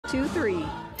523.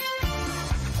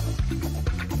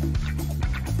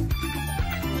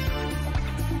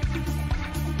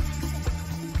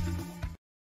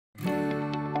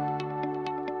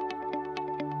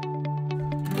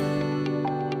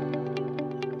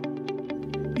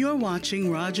 You're watching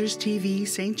Rogers TV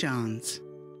St. John's.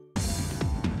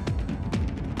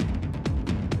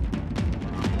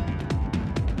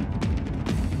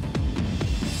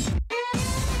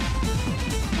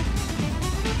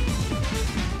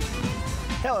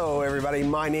 Hello everybody,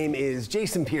 my name is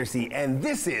Jason Piercey and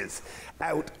this is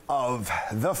Out of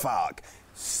the Fog.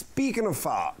 Speaking of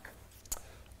fog,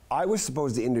 I was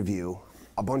supposed to interview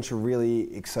a bunch of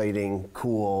really exciting,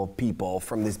 cool people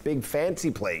from this big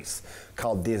fancy place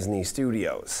called Disney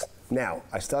Studios. Now,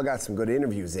 I still got some good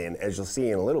interviews in, as you'll see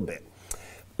in a little bit,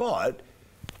 but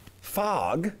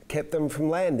fog kept them from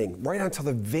landing right until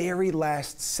the very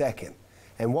last second.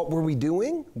 And what were we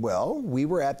doing? Well, we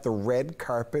were at the red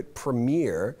carpet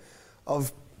premiere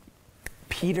of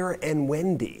Peter and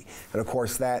Wendy. And of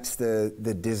course, that's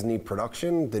the Disney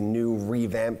production, the new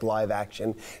revamped live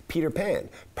action Peter Pan,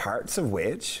 parts of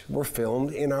which were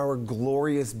filmed in our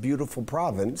glorious, beautiful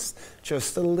province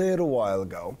just a little while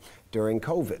ago during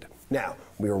COVID. Now,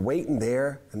 we were waiting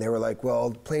there and they were like, well,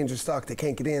 the planes are stuck, they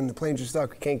can't get in, the planes are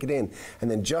stuck, we can't get in.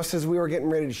 And then just as we were getting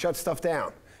ready to shut stuff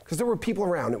down, because there were people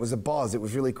around, it was a buzz, it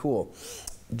was really cool.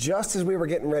 Just as we were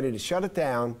getting ready to shut it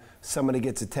down, somebody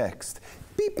gets a text.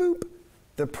 Beep boop.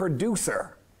 The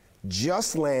producer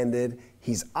just landed,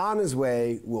 he's on his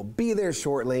way, will be there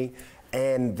shortly,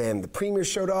 and then the premiere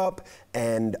showed up,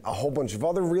 and a whole bunch of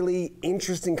other really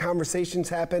interesting conversations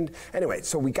happened. Anyway,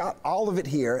 so we got all of it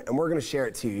here, and we're gonna share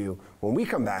it to you when we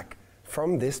come back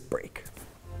from this break.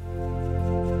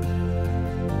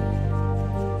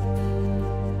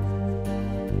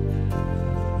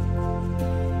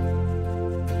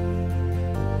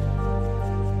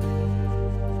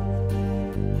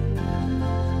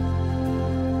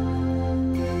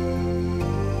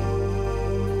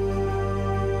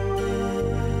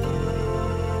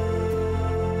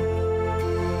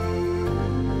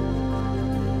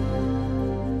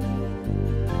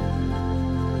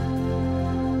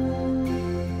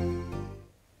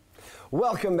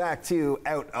 Welcome back to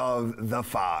Out of the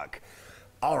Fog.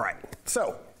 All right,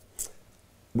 so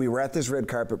we were at this red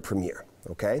carpet premiere,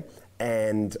 okay?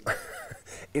 And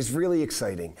it's really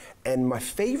exciting. And my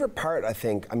favorite part, I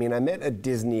think, I mean, I met a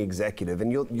Disney executive,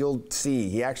 and you'll see,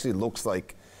 he actually looks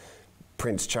like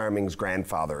Prince Charming's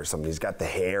grandfather or something. He's got the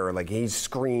hair, like he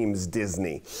screams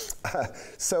Disney.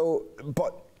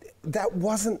 But that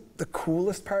wasn't the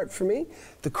coolest part for me.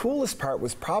 The coolest part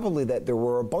was probably that there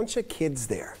were a bunch of kids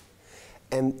there.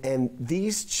 And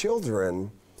these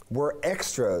children were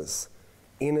extras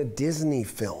in a Disney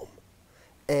film.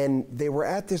 And they were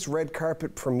at this red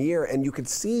carpet premiere, and you could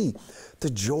see the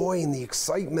joy and the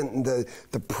excitement and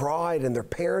the pride, and their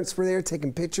parents were there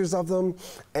taking pictures of them.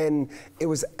 And it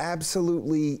was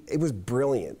absolutely, it was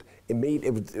brilliant.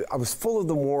 I was full of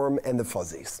the warm and the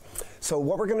fuzzies. So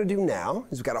what we're gonna do now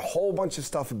is we've got a whole bunch of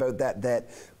stuff about that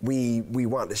we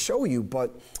want to show you,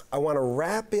 but I wanna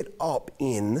wrap it up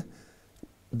in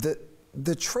the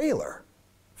trailer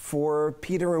for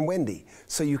Peter and Wendy,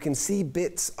 so you can see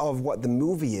bits of what the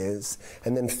movie is,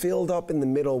 and then filled up in the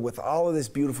middle with all of this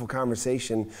beautiful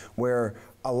conversation where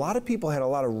a lot of people had a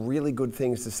lot of really good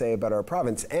things to say about our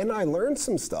province. And I learned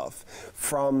some stuff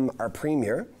from our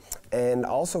premier, and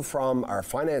also from our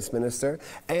finance minister,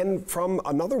 and from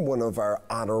another one of our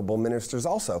honorable ministers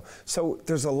also. So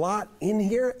there's a lot in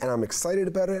here, and I'm excited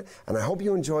about it, and I hope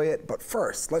you enjoy it. But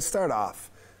first, let's start off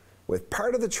with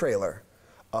part of the trailer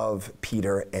of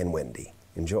Peter and Wendy.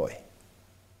 Enjoy.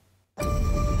 I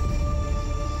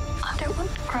don't want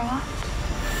to grow up.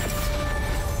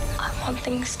 I want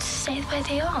things to stay the way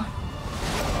they are.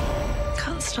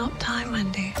 Can't stop time,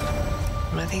 Wendy,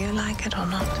 whether you like it or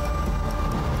not.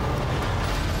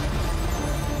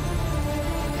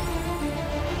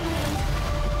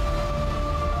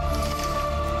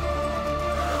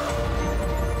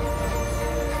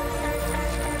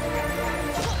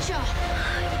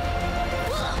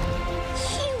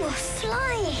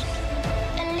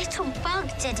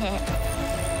 Did it?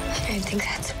 I don't think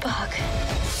that's a bug.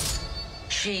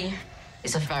 She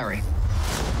is a fairy.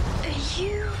 Are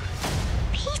you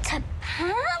Peter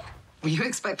Pan? Were you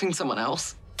expecting someone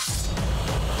else? I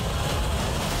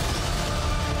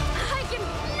can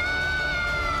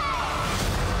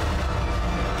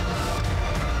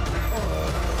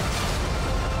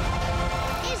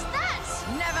Is that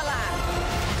Neverland!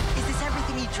 Is this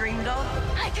everything you dreamed of?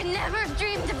 I could never have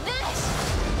dreamed of this!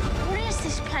 What is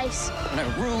this place? No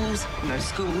rules, no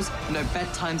schools, no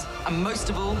bedtimes, and most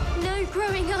of all, no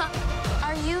growing up.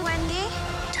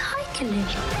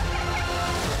 orphanage.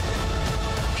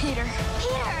 Peter.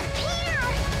 Peter! Peter!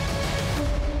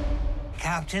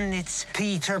 Captain, it's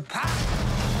Peter Pan.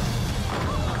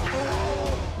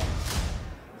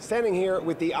 Standing here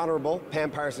with the Honourable Pam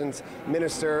Parsons,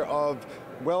 Minister of,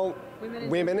 well,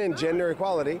 Women and Gender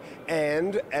Equality,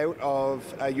 and out of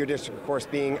your district, of course,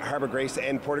 being Harbour Grace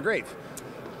and Portagrave.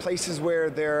 Places where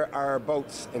there are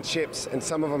boats and ships, and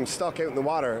some of them stuck out in the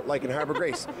water, like in Harbour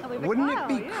Grace. Wouldn't it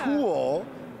be cool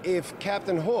if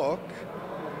Captain Hook,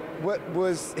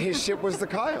 his ship was the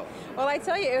Kyle? Well, I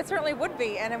tell you, it certainly would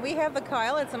be. And we have the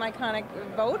Kyle. It's an iconic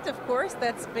boat, of course,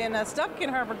 that's been stuck in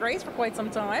Harbour Grace for quite some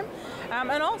time.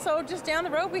 And also, just down the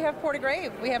road, we have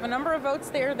Portagrave. We have a number of boats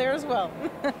there as well.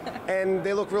 And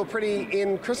they look real pretty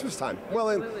in Christmas time.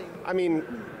 Well, I mean,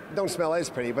 don't smell as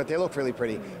pretty, but they look really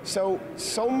pretty. So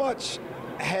much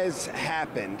has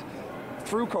happened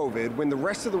through COVID, when the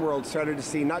rest of the world started to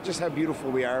see not just how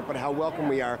beautiful we are, but how welcome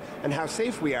we are and how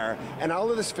safe we are, and all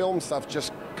of this film stuff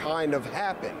just kind of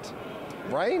happened,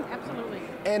 right? Absolutely.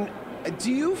 And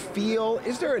do you feel,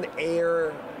 is there an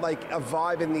air, like a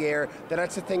vibe in the air,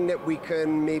 that's a thing that we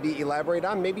can maybe elaborate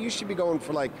on? Maybe you should be going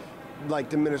for like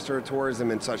the Minister of Tourism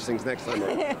and such things next time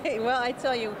around. Well, I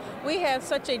tell you, we have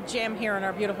such a gem here in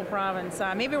our beautiful province.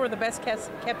 Maybe we're the best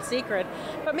kept secret,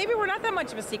 but maybe we're not that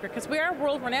much of a secret, because we are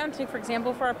world renowned, for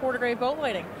example, for our Portagrave boat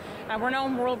lighting. We're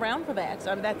known world renowned for that.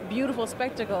 That beautiful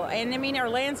spectacle. And I mean, our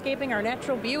landscaping, our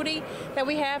natural beauty that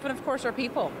we have, and of course our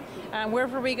people.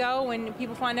 Wherever we go, when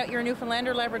people find out you're a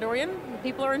Newfoundlander, Labradorian,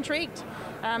 people are intrigued.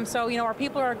 So, you know, our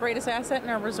people are our greatest asset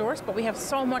and our resource, but we have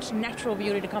so much natural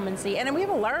beauty to come and see. And then we have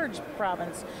a large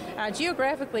province.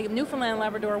 Geographically, Newfoundland and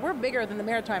Labrador, we're bigger than the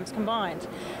Maritimes combined.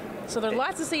 So there's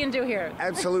lots to see and do here.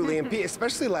 Absolutely, and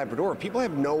especially Labrador. People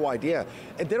have no idea.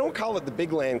 And they don't call it the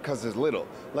big land because it's little.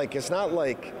 Like, it's not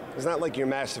like your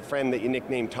massive friend that you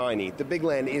nicknamed Tiny. The big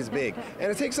land is big.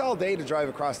 And it takes all day to drive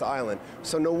across the island.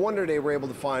 So no wonder they were able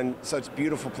to find such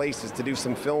beautiful places to do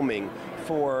some filming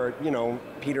for, you know,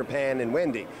 Peter Pan and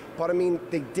Wendy. But I mean,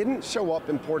 they didn't show up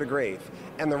in Portagrave.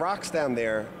 And the rocks down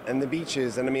there and the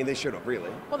beaches, and I mean, they should have, really.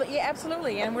 Well, yeah,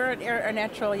 absolutely. And we're a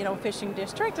natural, you know, fishing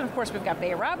district. And of course, we've got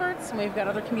Bay Roberts, and we've got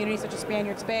other communities such as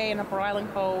Spaniards Bay and Upper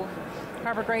Island Cove.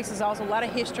 Harbour Grace is also a lot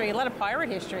of history, a lot of pirate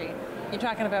history. You're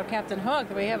talking about Captain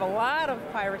Hook. We have a lot of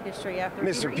pirate history after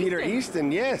Mr. Peter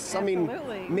Easton, yes.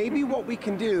 Absolutely. I mean, maybe what we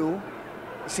can do,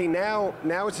 see, now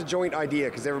it's a joint idea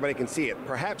because everybody can see it.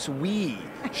 Perhaps we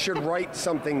should write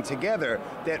something together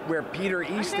that where Peter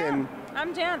Easton...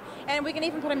 I'm down. And we can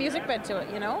even put a music bed to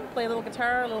it, you know? Play a little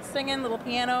guitar, a little singing, a little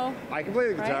piano. I can play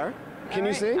the guitar. Right? Can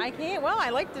you sing? I can't. Well, I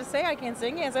like to say I can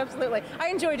sing. Yes, absolutely. I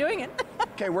enjoy doing it.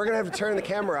 Okay, we're going to have to turn the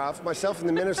camera off. Myself and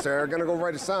the minister are going to go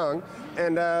write a song,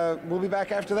 and we'll be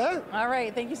back after that. All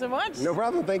right. Thank you so much. No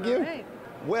problem. Thank you. All right.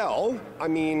 Well, I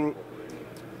mean,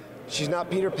 she's not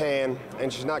Peter Pan,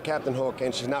 and she's not Captain Hook,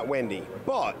 and she's not Wendy,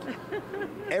 but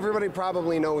everybody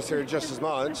probably knows her just as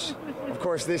much. Of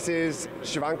course, this is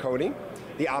Siobhan Cody,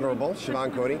 the Honourable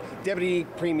Siobhan Cody, Deputy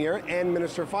Premier and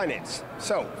Minister of Finance.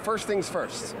 So, first things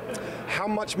first, how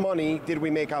much money did we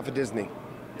make off of Disney?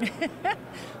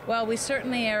 Well, we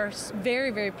certainly are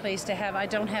very, very pleased to have, I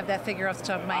don't have that figure off the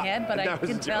top of my head, but I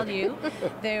can tell you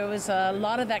there was a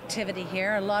lot of activity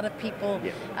here, a lot of people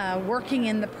working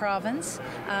in the province,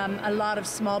 a lot of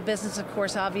small business, of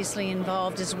course, obviously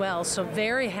involved as well. So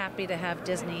very happy to have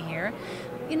Disney here.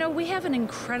 You know, we have an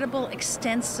incredible,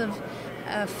 extensive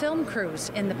film crews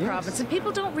in the province, and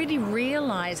people don't really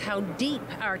realize how deep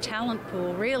our talent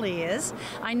pool really is.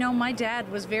 I know my dad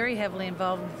was very heavily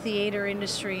involved in the theater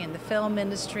industry and the film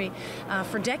industry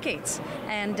for decades,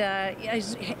 and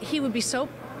he would be so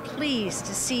pleased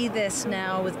to see this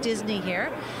now with Disney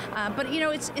here. But you know,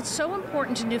 it's so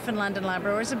important to Newfoundland and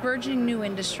Labrador. It's a burgeoning new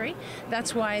industry.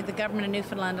 That's why the government of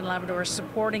Newfoundland and Labrador is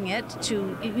supporting it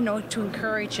to, you know, to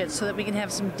encourage it so that we can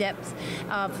have some depth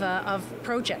of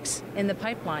projects in the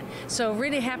pipeline. So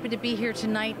really happy to be here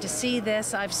tonight to see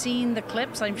this. I've seen the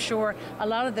clips. I'm sure a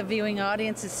lot of the viewing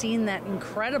audience has seen that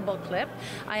incredible clip.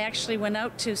 I actually went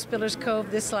out to Spiller's Cove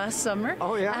this last summer.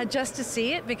 Oh, yeah? Just to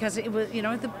see it, because it was, you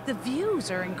know, the views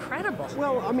are incredible.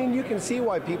 Well, I mean, you can see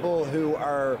why people who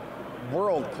are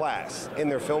world class in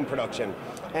their film production,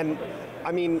 and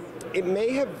I mean, it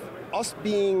may have, us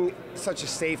being such a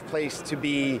safe place to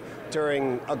be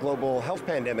during a global health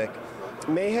pandemic,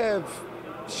 may have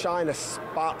shined a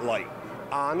spotlight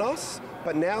on us,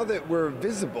 but now that we're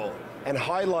visible and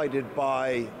highlighted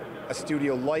by a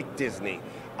studio like Disney,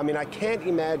 I mean, I can't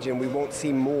imagine we won't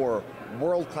see more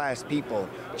world-class people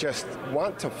just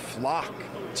want to flock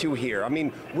to here. I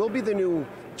mean, we'll be the new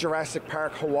Jurassic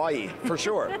Park Hawaii, for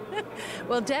sure.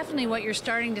 Well, definitely what you're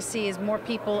starting to see is more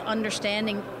people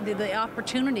understanding the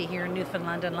opportunity here in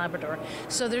Newfoundland and Labrador.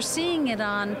 So they're seeing it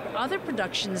on other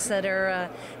productions that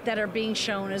are being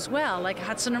shown as well, like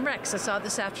Hudson and Rex. I saw it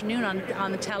this afternoon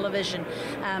on the television.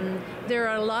 There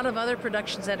are a lot of other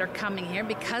productions that are coming here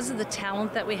because of the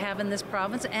talent that we have in this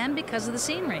province and because of the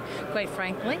scenery, quite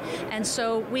frankly. And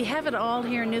so we have it all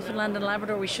here in Newfoundland and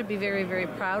Labrador. We should be very, very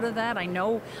proud of that. I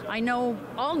know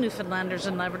all Newfoundlanders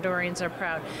and Labradorians are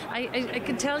proud. I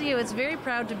can tell you it's very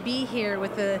proud to be here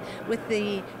with the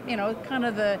kind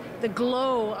of the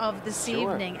glow of this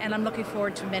evening, and I'm looking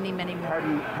forward to many, many more.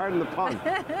 Pardon the pun.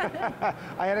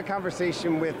 I had a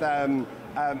conversation with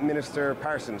Minister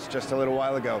Parsons just a little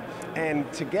while ago,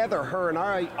 and together, her and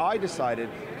I decided,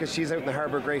 because she's out in the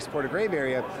Harbour Grace, Port of Grave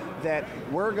area, that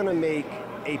we're going to make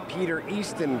a Peter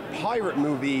Easton pirate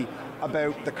movie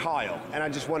about the Kyle. And I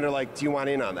just wonder, like, do you want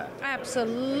in on that?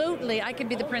 Absolutely. I could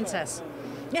be the princess.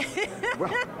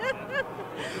 Well,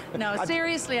 no,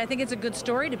 seriously, I think it's a good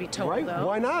story to be told, right? though.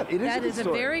 Why not? It is That a good is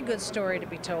story. a very good story to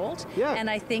be told. Yeah. And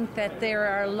I think that there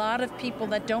are a lot of people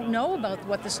that don't know about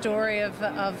what the story of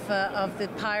the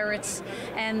pirates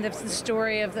and the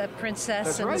story of the princess.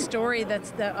 That's and right. the story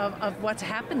of what's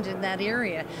happened in that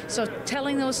area. So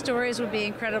telling those stories would be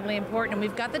incredibly important. And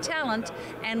we've got the talent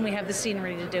and we have the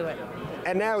scenery to do it.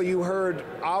 And now you heard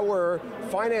our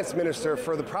finance minister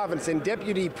for the province and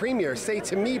deputy premier say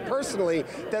to me personally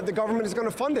that the government is going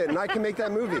to fund it and I can make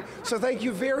that movie. So thank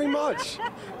you very much.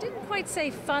 Didn't quite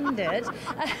say funded.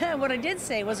 What I did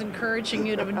say was encouraging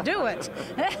you to do it.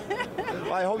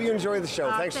 Well, I hope you enjoy the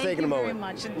show. Thanks for taking a moment. Thank you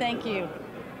very much, and thank you.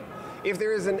 If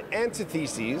there is an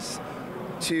antithesis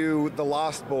to the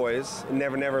Lost Boys in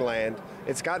Never Never Land,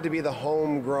 it's got to be the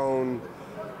homegrown,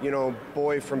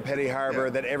 boy from Petty Harbor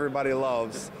that everybody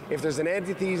loves. If there's an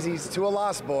antithesis to a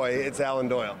Lost Boy, it's Alan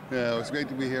Doyle. Yeah, it was great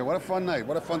to be here. What a fun night.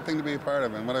 What a fun thing to be a part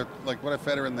of, and what a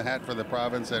feather in the hat for the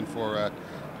province and for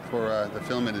the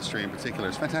film industry in particular.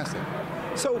 It's fantastic.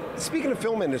 So, speaking of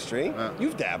film industry,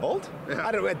 you've dabbled. Yeah.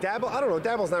 I don't know.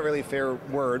 Dabble's not really a fair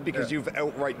word because you've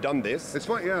outright done this. It's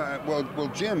funny, yeah.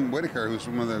 Well, Jim Whittaker, who's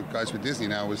one of the guys with Disney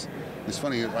now, it's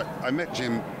funny. I met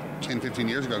Jim 10, 15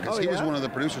 years ago because he was one of the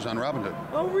producers on Robin Hood.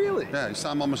 Oh, really? Yeah, you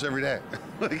saw him almost every day.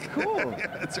 Cool.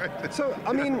 Yeah, that's right. So,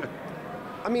 I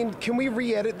mean, can we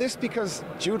re-edit this? Because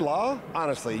Jude Law,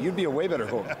 honestly, you'd be a way better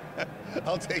Hulk.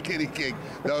 I'll take any gig.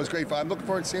 That was great fun. I'm looking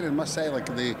forward to seeing it. I must say,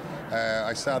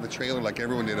 I saw the trailer like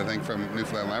everyone did, I think, from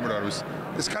Newfoundland and Labrador.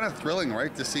 It's kind of thrilling,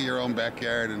 right, to see your own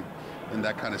backyard and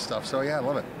that kind of stuff. So yeah, I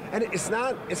love it. And it's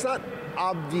not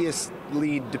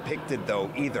obviously depicted though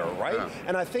either, right? Yeah.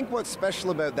 And I think what's special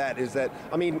about that is that,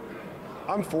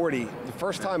 I'm 40. The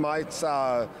first time I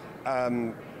saw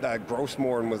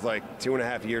Grossmorn was like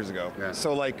 2.5 years ago. Yeah.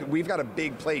 So we've got a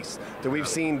big place that we've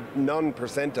seen none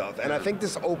percent of. And I think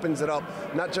this opens it up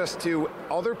not just to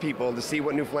other people to see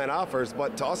what Newfoundland offers,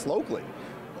 but to us locally.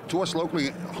 To us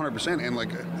locally, 100%, and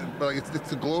but it's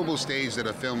the global stage that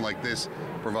a film like this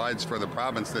provides for the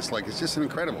province. It's just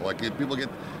incredible.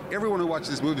 Everyone who watches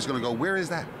this movie is going to go, where is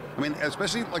that? I mean,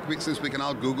 especially since we can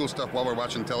all Google stuff while we're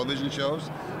watching television shows.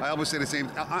 I always say the same.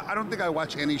 I don't think I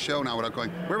watch any show now without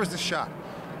going, where was this shot?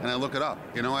 And I look it up.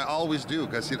 I always do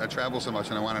because I travel so much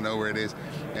and I want to know where it is.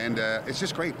 And it's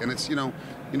just great. And it's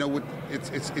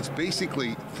it's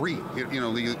basically free.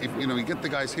 You get the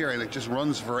guys here and it just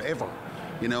runs forever.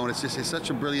 And it's such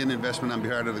a brilliant investment on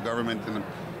behalf of the government, and I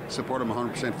support them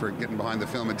 100% for getting behind the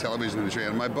film and television industry.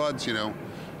 And my buds, the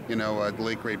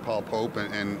late great Paul Pope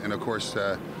and of course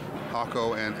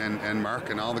Hawko and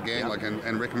Mark and all the gang,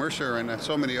 and Rick Mercer and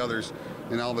so many others,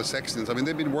 and all the Sextons. I mean,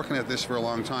 they've been working at this for a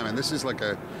long time, and this is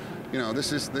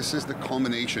this is the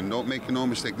culmination. Don't make no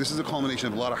mistake. This is a culmination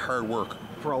of a lot of hard work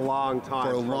For a long time.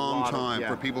 for a long time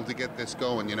for people to get this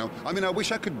going. I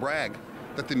wish I could brag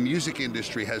that the music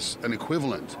industry has an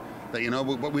equivalent, that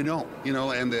but we don't,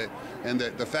 and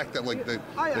the fact that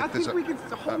I think we can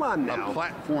hold on now. A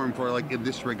platform for in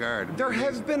this regard. There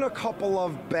have been a couple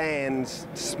of bands,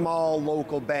 small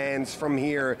local bands from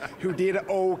here, who did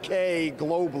okay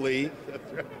globally.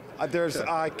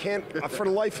 I can't, for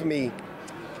the life of me,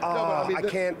 I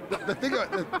can't. The thing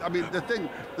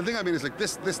is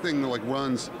this thing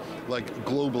runs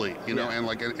globally,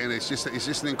 and it's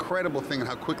just an incredible thing, and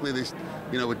how quickly this,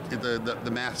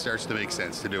 the math starts to make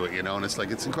sense to do it, and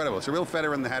it's incredible. It's a real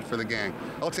feather in the hat for the gang.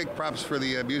 I'll take props for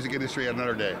the music industry on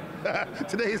another day.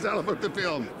 Today is all about the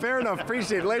film. Fair enough.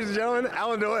 Appreciate it, ladies and gentlemen.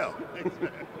 Alan Doyle.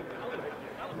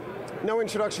 No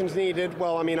introductions needed.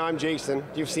 Well, I'm Jason.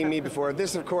 You've seen me before.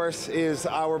 This, of course, is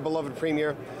our beloved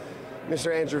premier,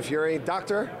 Mr. Andrew Fury.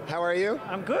 Doctor, how are you?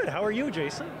 I'm good. How are you,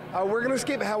 Jason? We're going to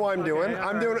skip how I'm doing.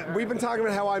 We've been talking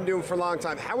about how I'm doing for a long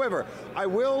time. However, I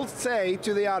will say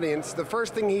to the audience, the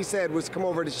first thing he said was come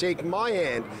over to shake my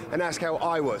hand and ask how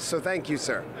I was. So thank you,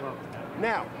 sir.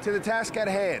 Now, to the task at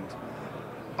hand.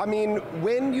 I mean,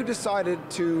 when you decided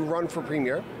to run for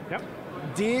Premier,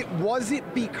 was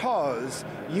it because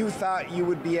you thought you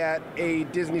would be at a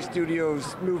Disney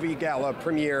Studios movie gala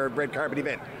premiere red carpet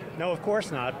event? No, of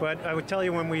course not. But I would tell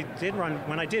you, when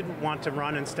I did want to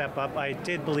run and step up, I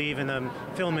did believe in the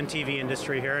film and TV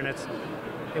industry here, and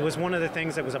it was one of the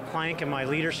things that was a plank in my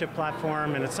leadership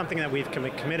platform, and it's something that we've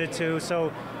committed to.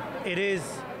 So it is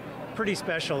pretty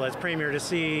special as Premier to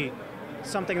see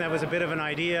something that was a bit of an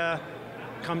idea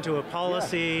come to a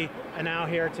policy, and now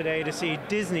here today to see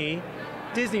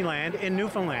Disneyland in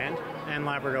Newfoundland and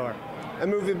Labrador. A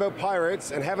movie about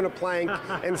pirates and having a plank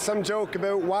and some joke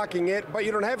about walking it, but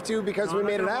you don't have to because we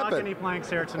made it happen. I'm not going to walk any planks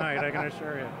here tonight, I can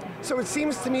assure you. So it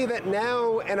seems to me that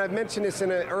now, and I've mentioned this in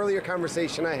an earlier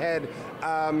conversation I had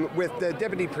with the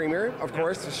Deputy Premier, of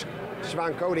course,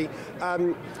 Siobhan Cody,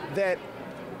 that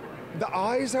the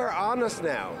eyes are on us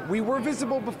now. We were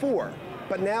visible before,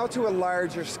 but now to a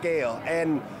larger scale.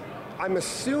 And I'm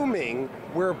assuming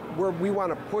we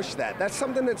want to push that. That's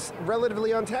something that's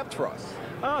relatively untapped for us.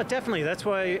 Oh, definitely. That's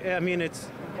why, I mean,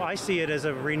 I see it as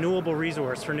a renewable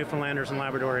resource for Newfoundlanders and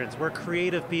Labradorians. We're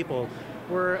creative people.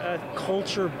 We're a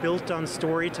culture built on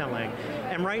storytelling.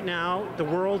 And right now, the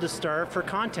world is starved for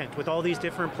content with all these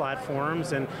different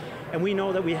platforms. And we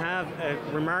know that we have a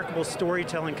remarkable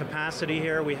storytelling capacity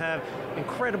here. We have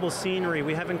incredible scenery.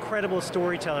 We have incredible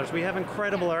storytellers. We have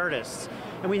incredible artists.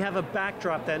 And we have a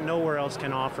backdrop that nowhere else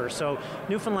can offer. So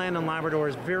Newfoundland and Labrador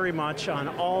is very much on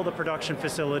all the production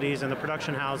facilities and the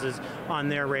production houses on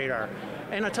their radar.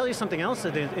 And I'll tell you something else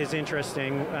that is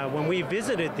interesting. When we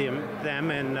visited them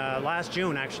in last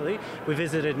June, actually, we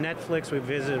visited Netflix, we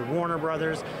visited Warner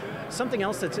Brothers. Something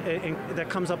else that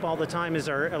comes up all the time is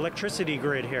our electricity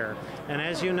grid here. And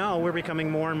as you know, we're becoming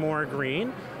more and more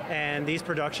green, and these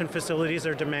production facilities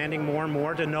are demanding more and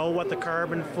more to know what the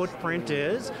carbon footprint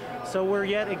is. So we're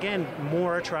yet again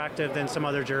more attractive than some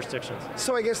other jurisdictions.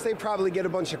 So I guess they probably get a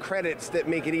bunch of credits that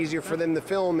make it easier for them to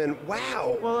film, and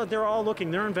wow. Well, they're all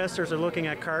looking, their investors are looking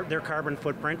at their carbon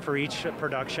footprint for each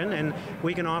production, and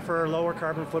we can offer a lower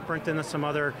carbon footprint than some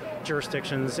other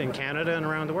jurisdictions in Canada and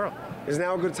around the world. Is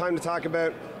now a good time to talk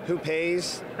about who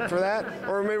pays for that?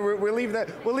 Or maybe we'll leave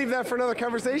that for another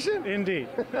conversation? Indeed.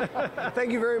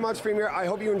 Thank you very much, Premier. I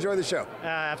hope you enjoy the show.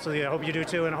 Absolutely. I hope you do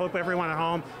too, and I hope everyone at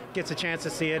home gets a chance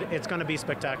to see it. It's going to be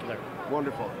spectacular.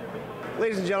 Wonderful.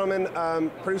 Ladies and gentlemen,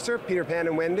 producer Peter Pan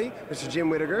and Wendy, Mr.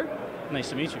 Jim Whittaker. Nice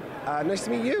to meet you. Nice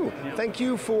to meet you. Yeah. Thank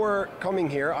you for coming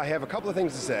here. I have a couple of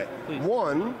things to say. Please.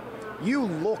 One, you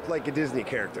look like a Disney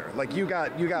character. Like you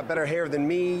got better hair than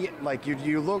me. Like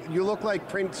you look like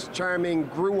Prince Charming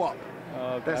grew up.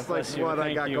 That's like what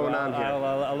I got going on here.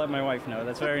 I'll let my wife know.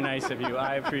 That's very nice of you.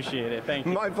 I appreciate it. Thank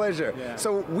you. My pleasure. Yeah.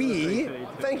 So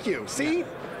thank you. See,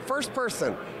 first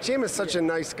person. Jim is such a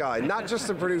nice guy, not just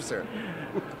a producer.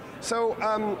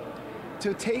 So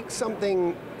to take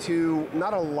something to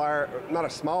not a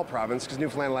small province, because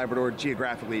Newfoundland and Labrador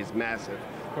geographically is massive,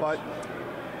 but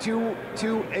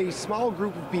to a small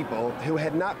group of people who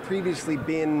had not previously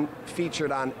been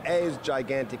featured on as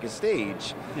gigantic a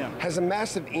stage has a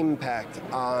massive impact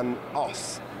on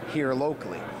us here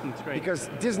locally. That's great. Because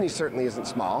Disney certainly isn't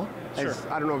small. Sure.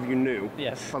 I don't know if you knew.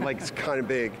 Yes. But like it's kind of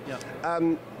big.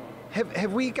 Yeah.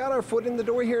 Have we got our foot in the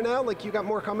door here now? Like you got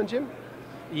more coming, Jim?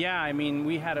 Yeah, I mean,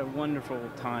 we had a wonderful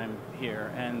time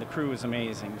here, and the crew was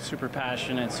amazing. Super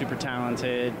passionate, super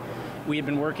talented. We had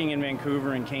been working in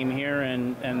Vancouver and came here,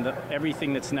 and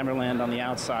everything that's Neverland on the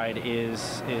outside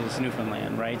is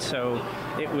Newfoundland, right? So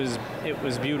it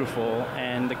was beautiful,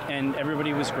 and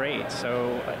everybody was great.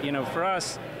 So for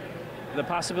us, the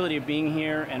possibility of being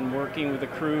here and working with the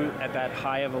crew at that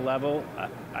high of a level,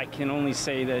 I can only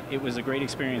say that it was a great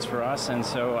experience for us, and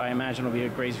so I imagine it'll be a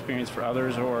great experience for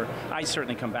others, or I'd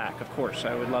certainly come back, of course.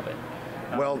 I would love it.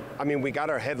 Well, I mean, we got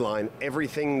our headline.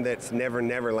 Everything that's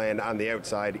Neverland on the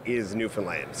outside is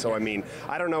Newfoundland. So, I mean,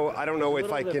 I don't know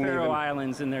if I can Faroe even...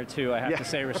 Islands in there too, I have to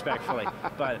say respectfully.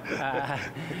 But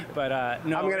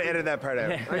no. I'm going to edit that part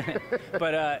out.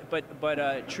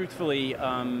 but truthfully,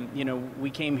 we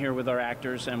came here with our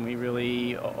actors, and we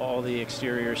really, all the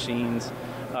exterior scenes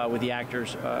with the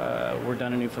actors were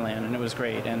done in Newfoundland, and it was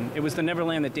great. And it was the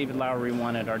Neverland that David Lowery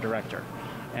wanted, our director.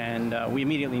 And we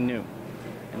immediately knew.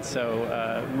 And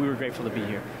so we were grateful to be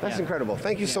here. That's incredible.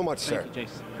 Thank you so much, sir. Thank you,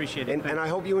 Jason. Appreciate it. And I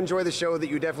hope you enjoy the show that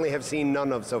you definitely have seen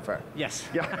none of so far. Yes.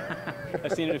 Yeah.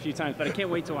 I've seen it a few times, but I can't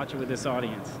wait to watch it with this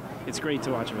audience. It's great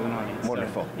to watch it with an audience.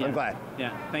 Wonderful. So, yeah. I'm glad.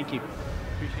 Yeah, thank you.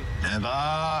 Appreciate it.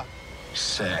 Never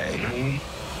say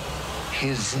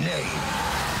his name.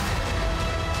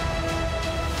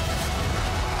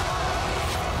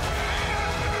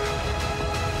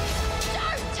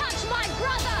 Don't touch my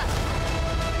brother!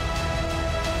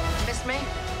 Miss me?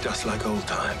 Just like old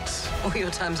times. All your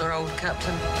times are old,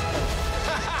 Captain.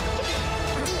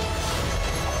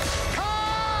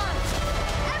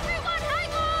 Everyone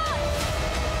hang on!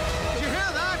 Did you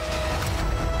hear that?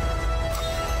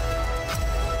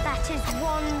 That is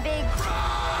one big...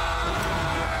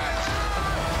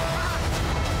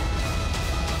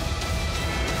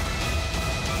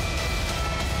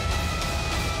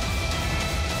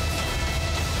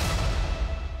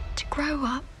 To grow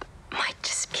up might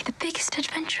just be the biggest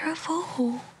adventure of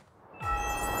all.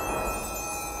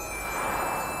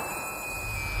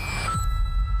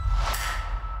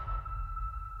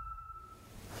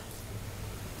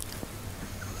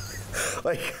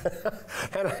 Like,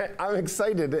 and I'm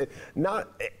excited,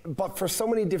 but for so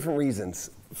many different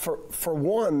reasons. For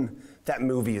one, that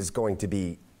movie is going to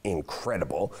be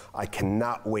incredible. I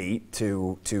cannot wait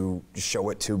to show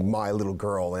it to my little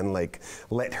girl and like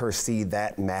let her see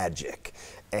that magic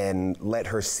and let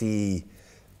her see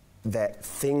that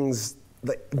things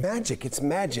like magic. It's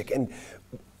magic, and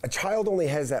a child only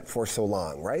has that for so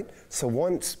long, right? So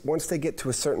once they get to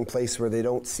a certain place where they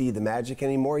don't see the magic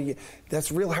anymore,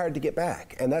 that's real hard to get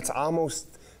back. And that's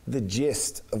almost the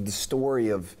gist of the story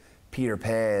of Peter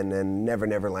Pan and Never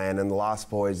Never Land and the Lost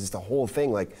Boys. It's the whole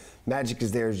thing. Like, magic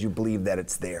is there as you believe that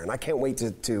it's there. And I can't wait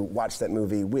to watch that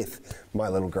movie with my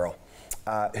little girl,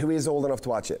 who is old enough to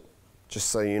watch it, just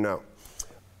so you know.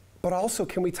 But also,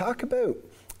 can we talk about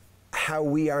how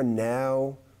we are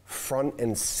now front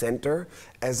and center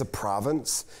as a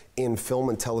province in film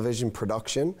and television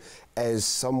production, as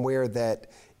somewhere that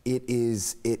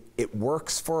it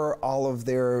works for all of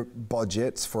their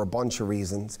budgets for a bunch of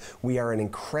reasons. We are an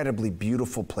incredibly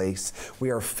beautiful place. We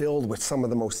are filled with some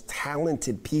of the most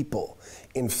talented people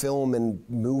in film and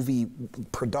movie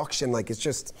production. Like, it's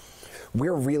just,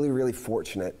 we're really, really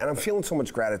fortunate. And I'm feeling so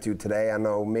much gratitude today. I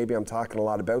know maybe I'm talking a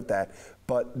lot about that,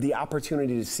 but the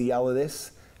opportunity to see all of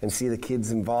this and see the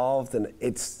kids involved, and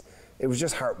it was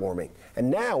just heartwarming. And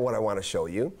now what I want to show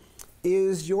you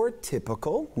is your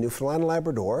typical Newfoundland and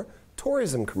Labrador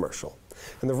tourism commercial.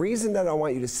 And the reason that I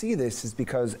want you to see this is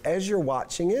because as you're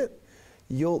watching it,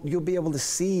 you'll be able to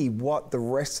see what the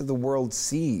rest of the world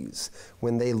sees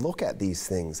when they look at these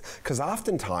things. Because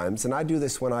oftentimes, and I do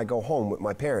this when I go home with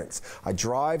my parents, I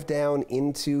drive down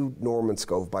into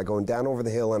Normanscove by going down over the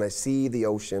hill, and I see the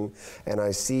ocean, and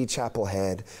I see Chapel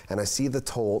Head, and I see the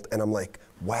Tolt, and I'm like,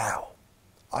 wow,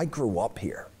 I grew up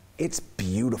here. It's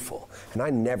beautiful, and I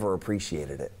never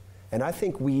appreciated it. And I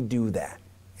think we do that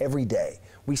every day.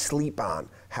 We sleep on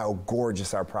how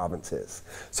gorgeous our province is.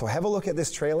 So have a look at this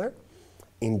trailer.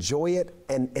 Enjoy it,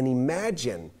 and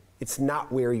imagine it's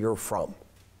not where you're from.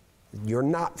 You're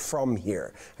not from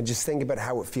here. And just think about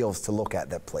how it feels to look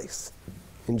at that place.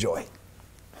 Enjoy.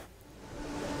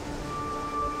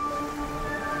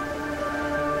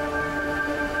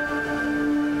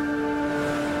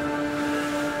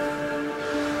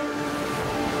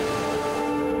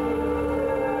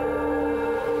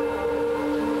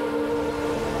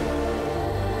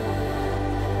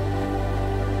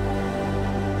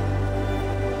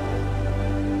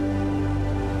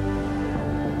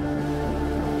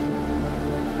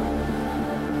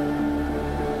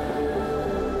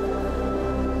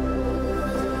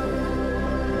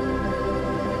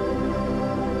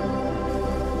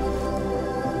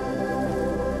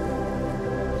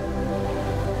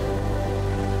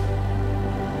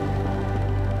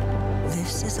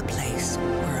 This is a place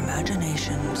where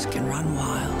imaginations can run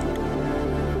wild.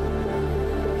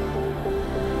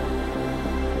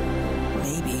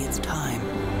 Maybe it's time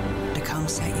to come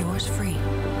set yours free.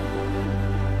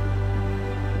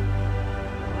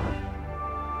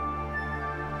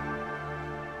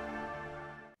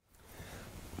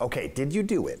 Okay, did you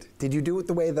do it? Did you do it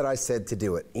the way that I said to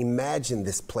do it? Imagine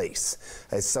this place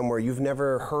as somewhere you've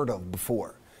never heard of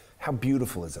before. How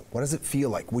beautiful is it? What does it feel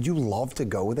like? Would you love to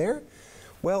go there?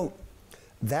 Well,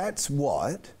 that's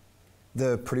what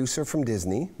the producer from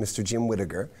Disney, Mr. Jim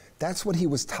Whittaker, that's what he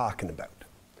was talking about.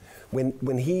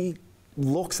 When he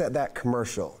looks at that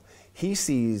commercial, he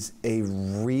sees a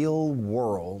real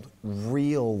world,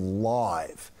 real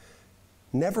live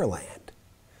Neverland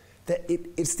that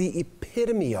it's the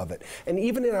epitome of it. And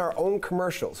even in our own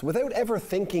commercials, without ever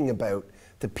thinking about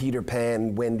the Peter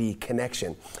Pan, Wendy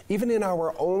connection, even in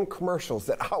our own commercials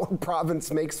that our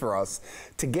province makes for us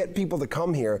to get people to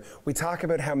come here, we talk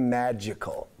about how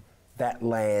magical that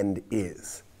land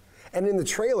is. And in the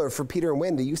trailer for Peter and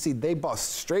Wendy, you see they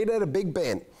bust straight out of Big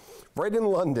Ben, right in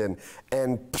London,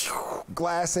 and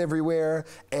glass everywhere,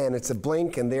 and it's a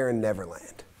blink, and they're in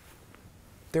Neverland.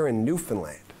 They're in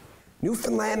Newfoundland.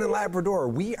 Newfoundland and Labrador,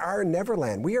 we are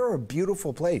Neverland. We are a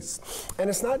beautiful place.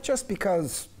 And it's not just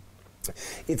because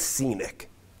it's scenic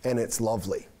and it's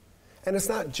lovely. And it's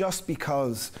not just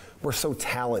because we're so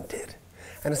talented.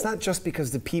 And it's not just because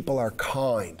the people are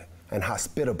kind and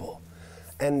hospitable.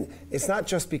 And it's not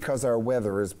just because our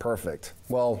weather is perfect.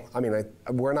 Well, I mean,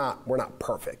 we're not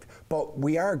perfect, but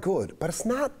we are good. But it's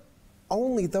not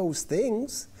only those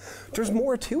things. There's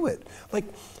more to it. Like,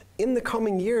 in the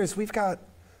coming years, we've got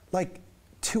like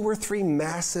 2 or 3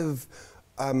 massive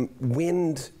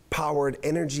wind-powered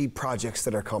energy projects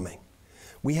that are coming.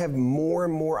 We have more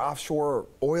and more offshore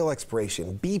oil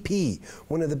exploration. BP,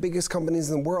 one of the biggest companies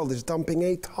in the world, is dumping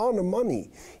a ton of money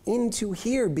into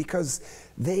here because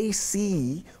they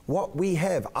see what we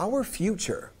have. Our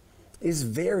future is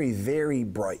very, very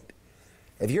bright.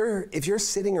 If you're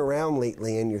sitting around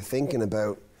lately and you're thinking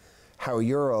about how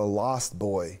you're a lost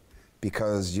boy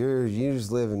because you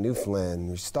just live in Newfoundland,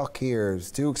 you're stuck here, it's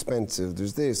too expensive,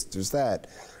 there's this, there's that,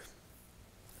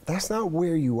 that's not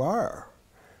where you are.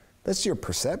 That's your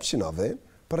perception of it,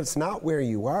 but it's not where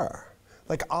you are.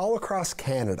 Like all across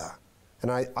Canada,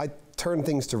 and I turn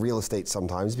things to real estate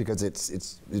sometimes because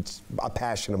it's a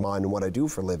passion of mine and what I do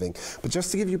for a living, but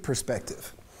just to give you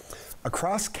perspective,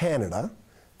 across Canada,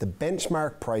 the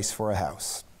benchmark price for a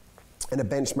house, and a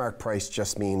benchmark price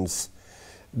just means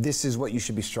this is what you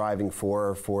should be striving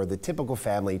for the typical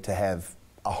family to have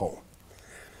a home.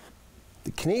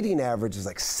 The Canadian average is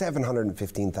like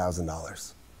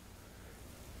 $715,000.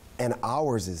 And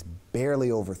ours is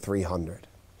barely over 300.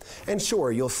 And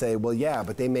sure, you'll say, well, yeah,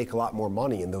 but they make a lot more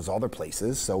money in those other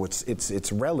places, so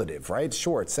it's relative, right?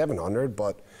 Sure, it's 700,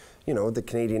 but you know, the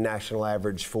Canadian national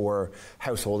average for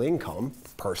household income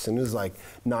person is like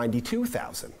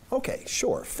 92,000. Okay,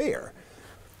 sure, fair.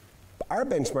 Our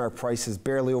benchmark price is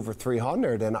barely over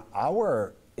 300, and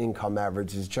our income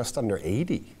average is just under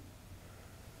 80.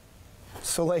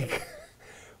 So like,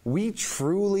 we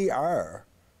truly are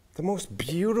the most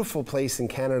beautiful place in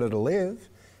Canada to live,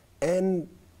 and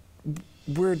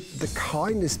we're the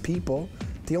kindest people.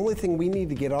 The only thing we need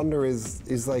to get under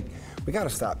is like, we gotta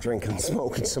stop drinking and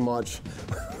smoking so much.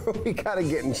 We gotta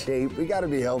get in shape, we gotta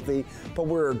be healthy, but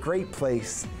we're a great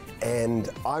place, and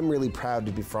I'm really proud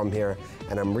to be from here,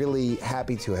 and I'm really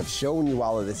happy to have shown you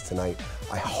all of this tonight.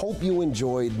 I hope you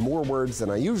enjoyed more words than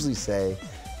I usually say,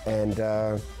 and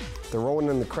they're rolling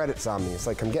in the credits on me. It's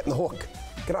like I'm getting the hook.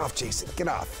 Get off, Jason, get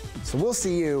off. So we'll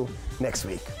see you next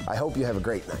week. I hope you have a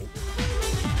great night.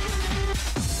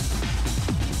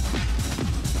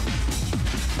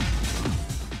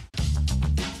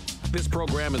 This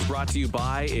program is brought to you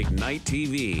by Ignite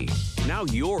TV. Now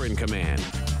you're in command.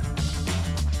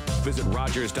 Visit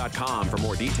Rogers.com for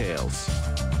more details.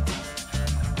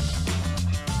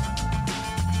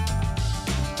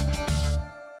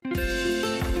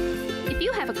 If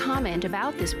you have a comment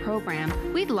about this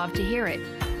program, we'd love to hear it.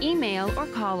 Email or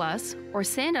call us, or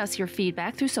send us your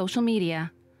feedback through social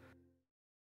media.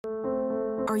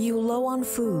 Are you low on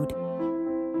food?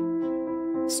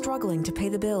 Struggling to pay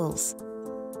the bills?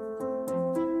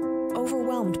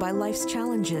 Overwhelmed by life's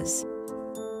challenges?